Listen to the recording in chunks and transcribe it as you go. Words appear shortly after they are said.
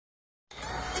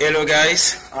Hello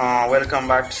guys, welcome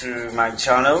back to my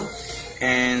channel,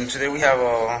 and today we have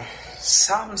a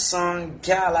Samsung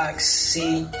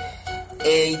Galaxy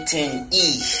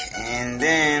A10e, and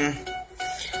then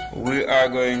we are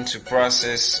going to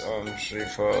process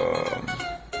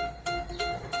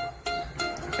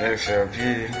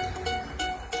FRP.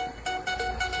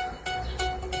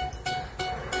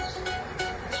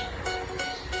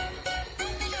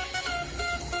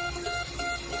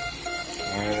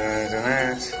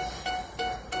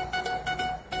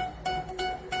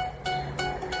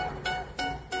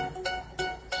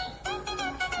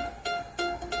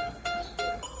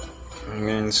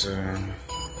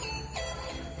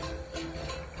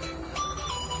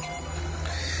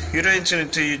 You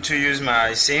don't need to use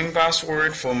my same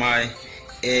password for my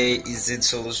A10e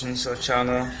Solutions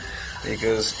channel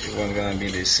because it won't gonna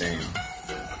be the same.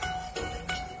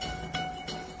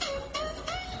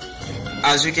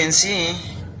 As you can see,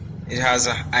 it has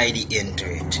an ID into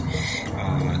it.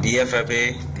 The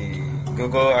FFA, the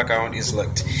Google account is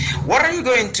locked. What are you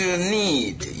going to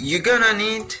need? You're gonna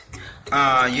need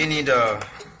you need a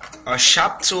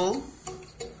sharp tool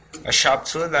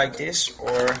like this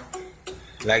or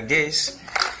like this.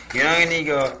 You're gonna need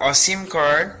a SIM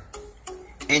card,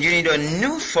 and you need a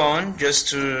new phone just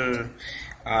to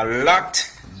lock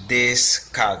this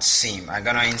card SIM. I'm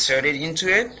gonna insert it into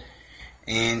it,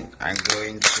 and I'm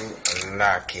going to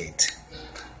lock it.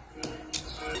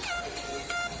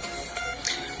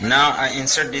 Now I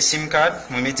insert the SIM card.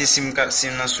 Je vais mettre SIM card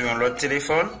sur l'autre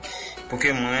téléphone pour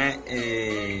que moi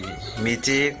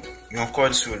mette un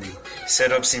code sur lui.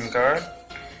 Set up SIM card.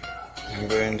 I'm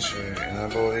going to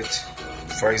enable it.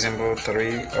 For example,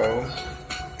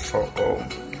 3040.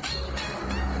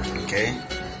 Okay.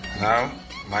 Now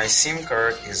my SIM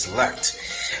card is locked.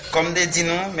 Comme des dit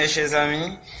nous, mes chers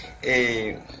amis,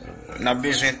 on a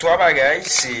besoin de trois bagages.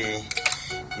 C'est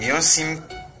un SIM,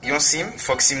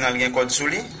 faut que SIM n'a rien code sur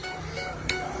lui.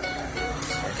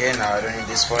 Okay, now I don't need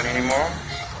this phone anymore.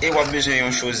 Et on a besoin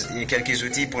d'une chose, quelques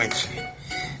outils pour être.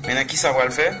 Maintenant, qui ça va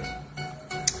le faire?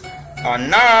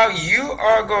 Now you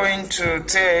are going to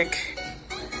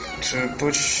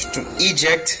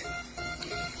eject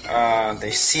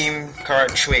the SIM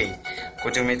card tray.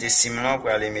 Quand vous mettez SIM là, vous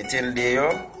allez mettre le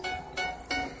dehors.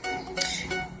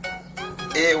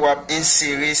 Et vous allez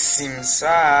insérer SIM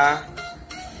ça.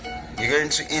 You're going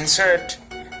to insert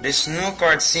this new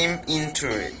card SIM into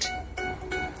it.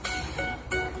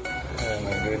 Oh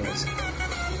my goodness.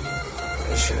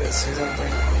 Should I say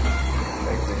something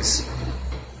like this?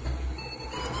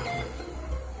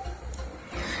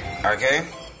 Okay.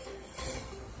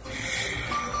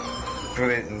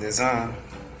 Put it in the zone.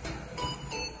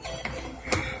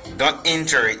 Don't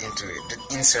enter it into it.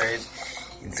 Don't insert it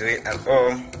into it at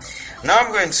all. Now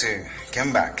I'm going to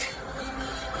come back.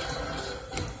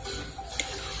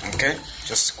 Okay,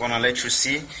 just gonna let you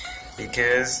see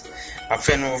because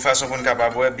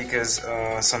because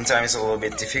sometimes it's a little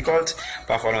bit difficult.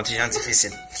 Now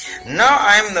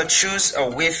I'm gonna choose a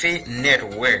Wi-Fi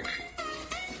network.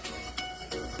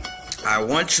 I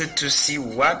want you to see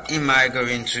what am I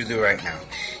going to do right now.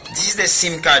 This is the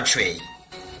SIM card tray.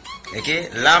 Okay,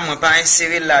 là moi pas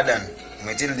insérer là-dedans.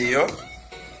 Moi mettre le dehors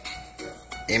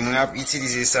et moi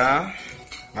utiliser ça.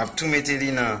 M'a tout mettre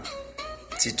là dans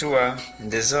in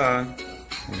the zone.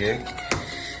 Okay,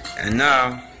 and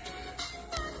now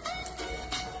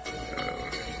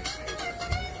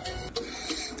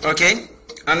okay,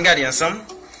 on garde ensemble.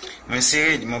 Moi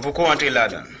série, moi pourquoi entrer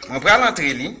là-dedans. Moi prendre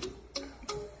l'entrée li.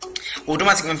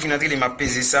 Automatiquement fin entrer, il m'a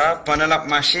pesé ça pendant la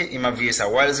marché, il m'a viré ça.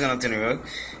 While it's gonna turn around,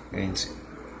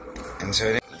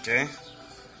 insert it. Okay,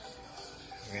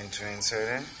 going to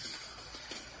insert it.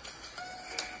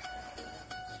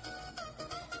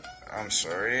 I'm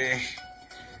sorry.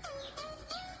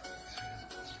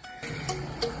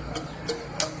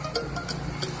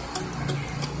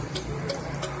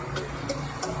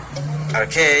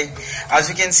 Okay, as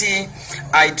you can see,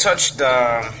 I touched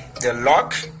the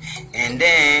lock, and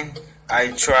then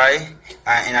I try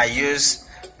and I use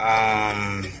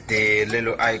the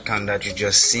little icon that you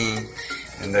just seen,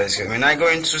 and that's good. When I go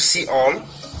into see all,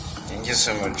 thank you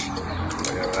so much.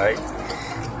 Alright,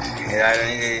 I don't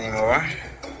need it anymore.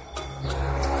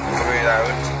 Throw it out,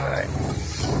 right?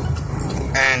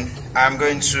 And I'm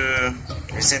going to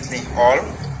recently all.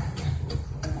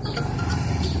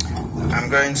 I'm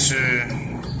going to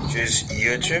choose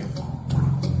YouTube.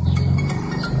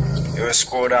 You will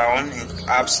scroll down in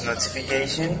apps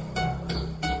notification,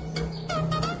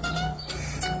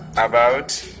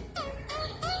 about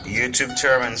YouTube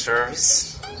term and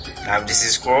service. Now this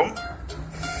is Chrome.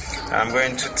 I'm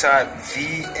going to type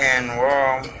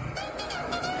VNROM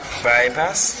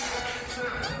bypass.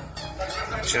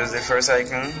 Choose the first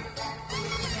icon.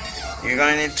 You're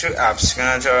gonna need 2 apps. You're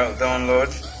gonna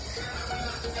download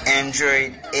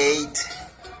Android 8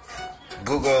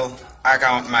 Google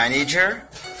Account Manager.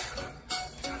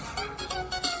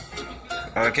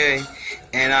 Okay,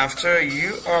 and after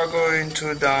you are going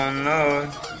to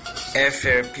download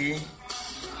FRP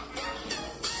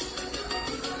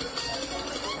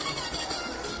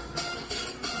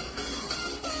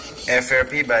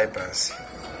bypass.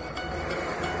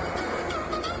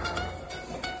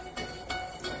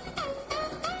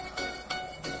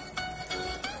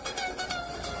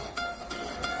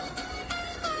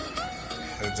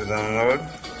 To download.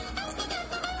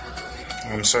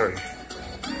 I'm sorry.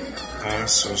 I'm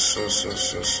so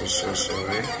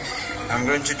sorry. I'm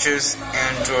going to choose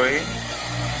Android.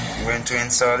 I'm going to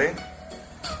install it.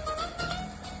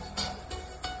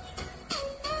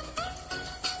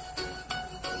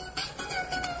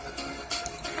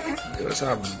 There's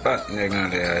a button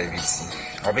there.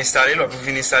 On peut installer, on peut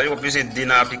venir installer, on peut aider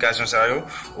dans l'application ça yo,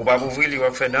 ou pas ouvrir, il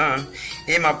va faire dans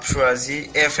et m'a choisi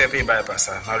FRP bypass.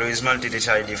 Malheureusement, le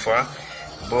télécharge des fois.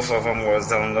 Both of them was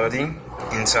downloading,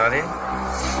 installing.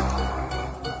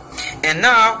 And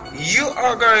now you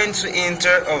are going to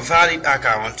enter a valid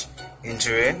account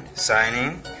into it. Sign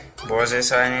in, browser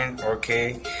sign in.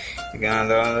 Okay, you're gonna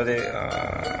download it.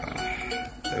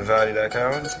 The valid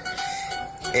account.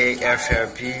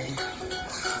 AFRP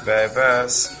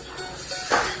bypass.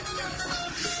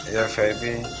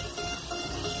 FIB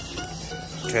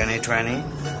 2020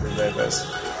 bypass.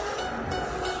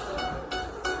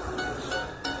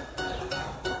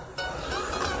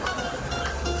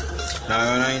 Now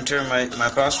I'm gonna enter my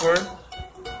password.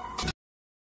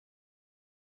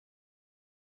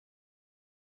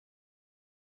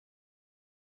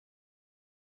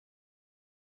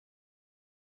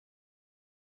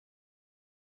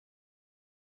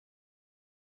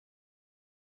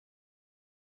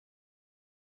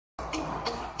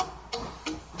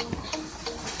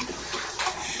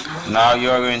 Now you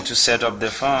are going to set up the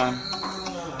phone.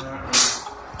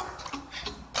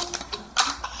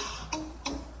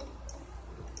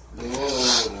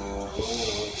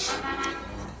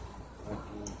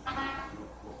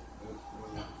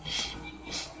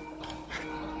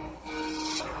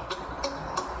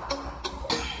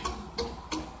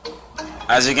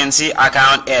 As you can see,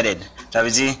 account added. Ça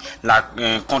veut dire la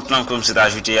compte là comme c'est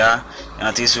ajouté à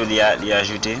entrer sur l'y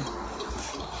ajouté.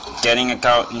 Getting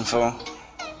account info.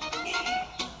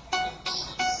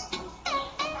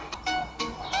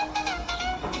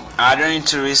 I don't need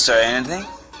to restore anything.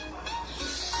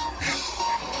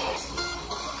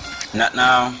 Not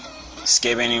now.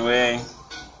 Escape anyway.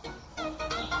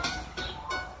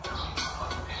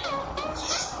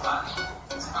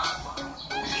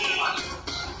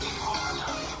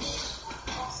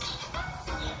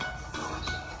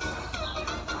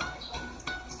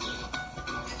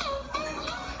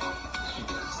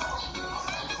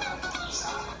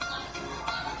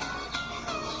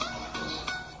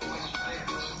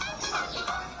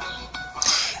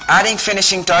 Adding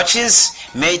finishing touches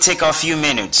may take a few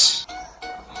minutes.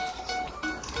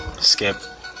 Skip.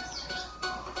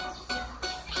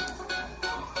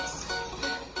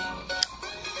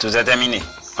 Tout est terminé.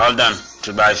 All done.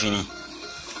 Tout est fini.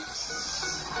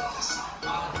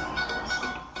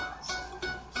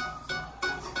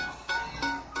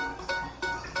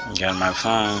 Got my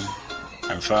phone.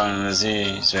 Let's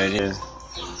see. It's right here.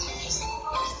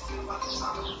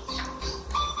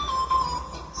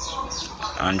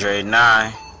 Android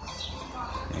 9.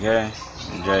 Okay,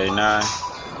 Android 9.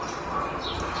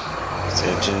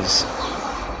 Searches.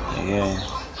 Okay,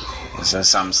 it's a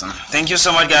Samsung. Thank you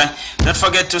so much, guys. Don't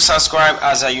forget to subscribe,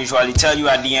 as I usually tell you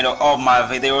at the end of all my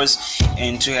videos,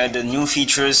 and to have the new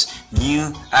features,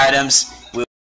 new items,